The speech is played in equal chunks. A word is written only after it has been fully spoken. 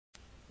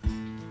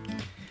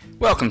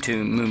Welcome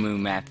to Moo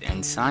Math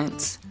and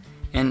Science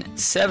and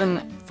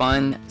 7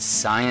 fun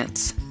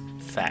science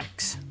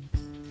facts.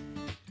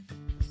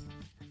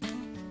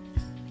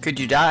 Could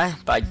you die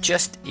by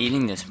just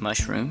eating this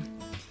mushroom?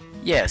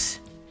 Yes,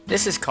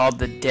 this is called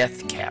the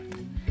death cap.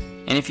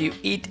 And if you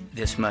eat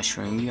this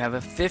mushroom, you have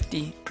a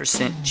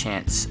 50%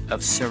 chance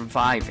of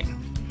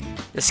surviving.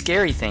 The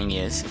scary thing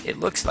is, it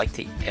looks like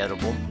the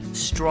edible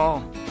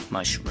straw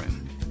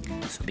mushroom.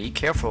 So be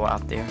careful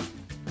out there.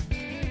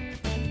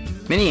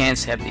 Many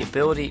ants have the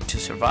ability to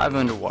survive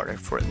underwater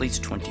for at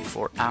least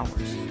 24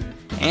 hours.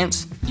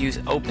 Ants use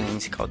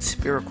openings called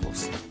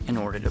spiracles in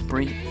order to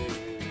breathe.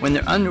 When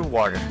they're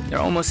underwater, they're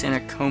almost in a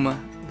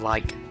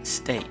coma-like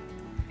state.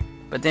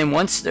 But then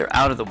once they're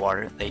out of the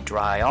water, they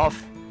dry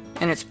off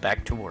and it's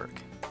back to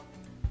work.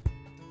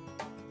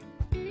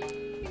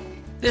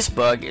 This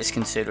bug is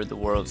considered the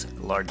world's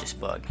largest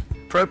bug.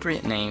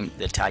 Appropriate name,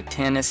 the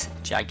Titanus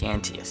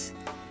giganteus.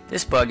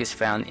 This bug is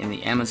found in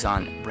the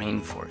Amazon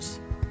rainforest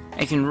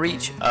and can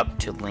reach up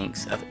to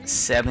lengths of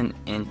 7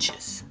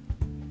 inches.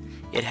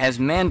 It has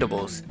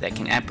mandibles that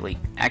can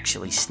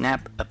actually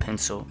snap a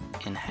pencil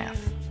in half.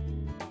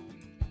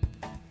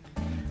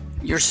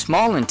 Your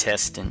small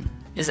intestine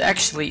is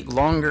actually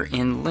longer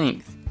in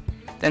length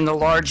than the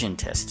large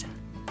intestine.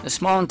 The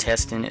small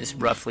intestine is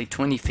roughly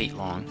 20 feet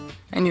long,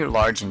 and your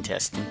large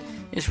intestine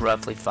is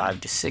roughly 5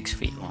 to 6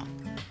 feet long.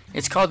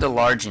 It's called the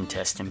large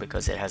intestine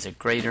because it has a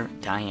greater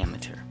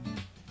diameter.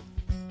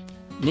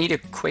 Need a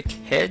quick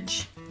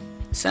hedge?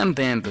 Some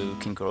bamboo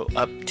can grow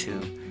up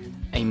to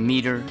a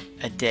meter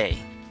a day.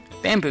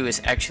 Bamboo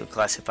is actually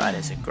classified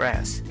as a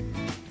grass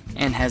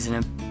and has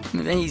an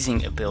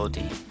amazing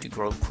ability to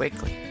grow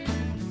quickly.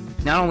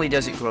 Not only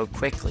does it grow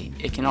quickly,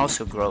 it can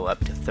also grow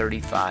up to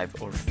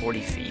 35 or 40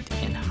 feet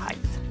in height.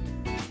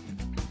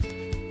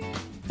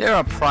 There are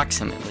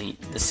approximately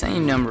the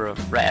same number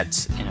of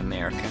rats in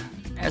America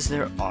as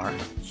there are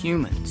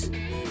humans.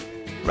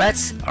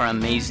 Rats are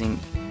amazing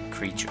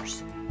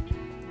creatures.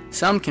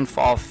 Some can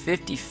fall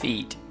 50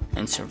 feet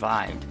and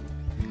survive,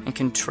 and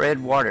can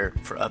tread water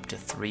for up to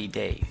 3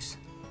 days.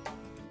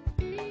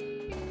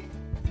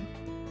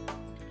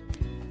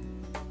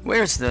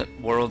 Where is the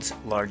world's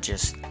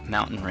largest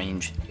mountain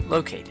range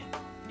located?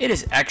 It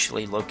is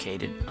actually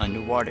located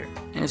underwater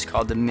and is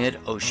called the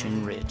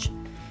Mid-Ocean Ridge.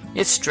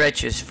 It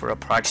stretches for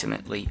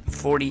approximately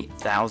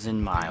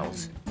 40,000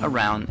 miles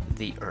around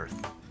the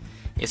Earth.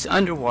 It's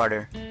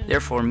underwater,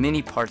 therefore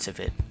many parts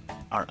of it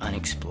are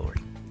unexplored.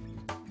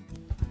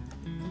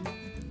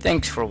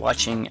 Thanks for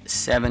watching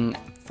 7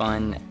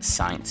 fun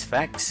science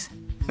facts.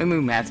 Moo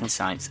Math and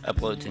Science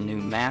uploads a new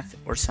math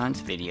or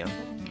science video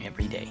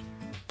every day.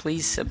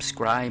 Please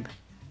subscribe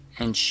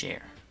and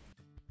share.